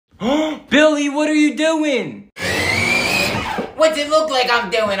Billy, what are you doing? What's it look like I'm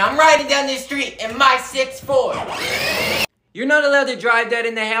doing? I'm riding down the street in my 6'4". You're not allowed to drive that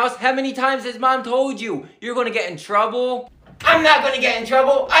in the house. How many times has Mom told you? You're gonna get in trouble. I'm not gonna get in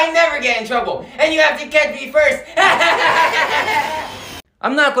trouble. I never get in trouble. And you have to catch me first.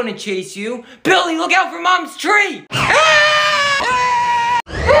 I'm not gonna chase you. Billy, look out for Mom's tree!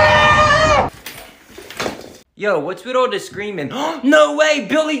 Yo, what's with all the screaming? No way,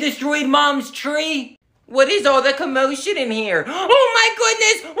 Billy destroyed Mom's tree! What is all the commotion in here? Oh my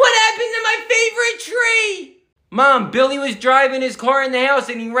goodness, what happened to my favorite tree? Mom, Billy was driving his car in the house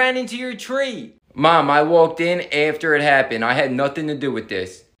and he ran into your tree. Mom, I walked in after it happened. I had nothing to do with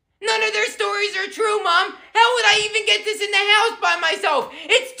this. None of their stories are true, Mom. How would I even get this in the house by myself?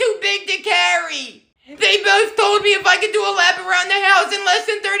 It's too big to carry. They both told me if I could do a lap around the house in less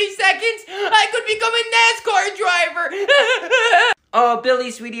than 30 seconds, I could become a NASCAR driver. Oh,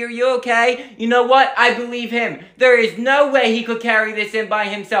 Billy, sweetie, are you okay? You know what? I believe him. There is no way he could carry this in by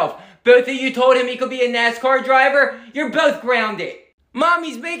himself. Both of you told him he could be a NASCAR driver. You're both grounded. Mom,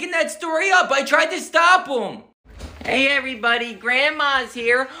 he's making that story up. I tried to stop him. Hey, everybody. Grandma's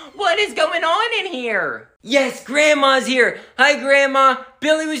here. What is going on in here? Yes, Grandma's here. Hi, Grandma.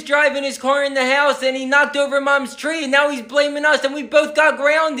 Billy was driving his car in the house and he knocked over Mom's tree and now he's blaming us and we both got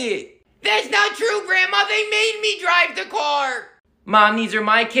grounded. That's not true, Grandma. They made me drive the car. Mom, these are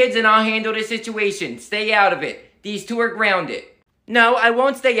my kids and I'll handle the situation. Stay out of it. These two are grounded. No, I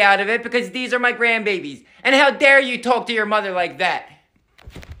won't stay out of it because these are my grandbabies. And how dare you talk to your mother like that?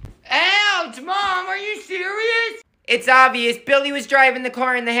 Ouch, Mom, are you serious? It's obvious. Billy was driving the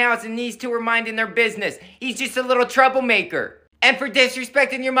car in the house and these two were minding their business. He's just a little troublemaker. And for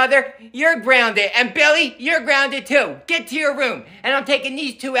disrespecting your mother, you're grounded. And Billy, you're grounded too. Get to your room. And I'm taking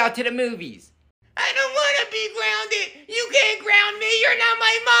these two out to the movies. I don't want to be grounded. You can't ground me. You're not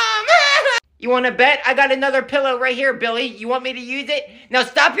my mom. You want to bet? I got another pillow right here, Billy. You want me to use it? Now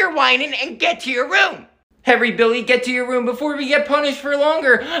stop your whining and get to your room. Hurry, Billy, get to your room before we get punished for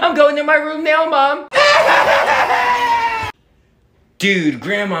longer. I'm going to my room now, Mom. Dude,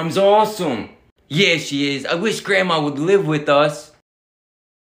 Grandma's awesome. Yeah, she is. I wish Grandma would live with us.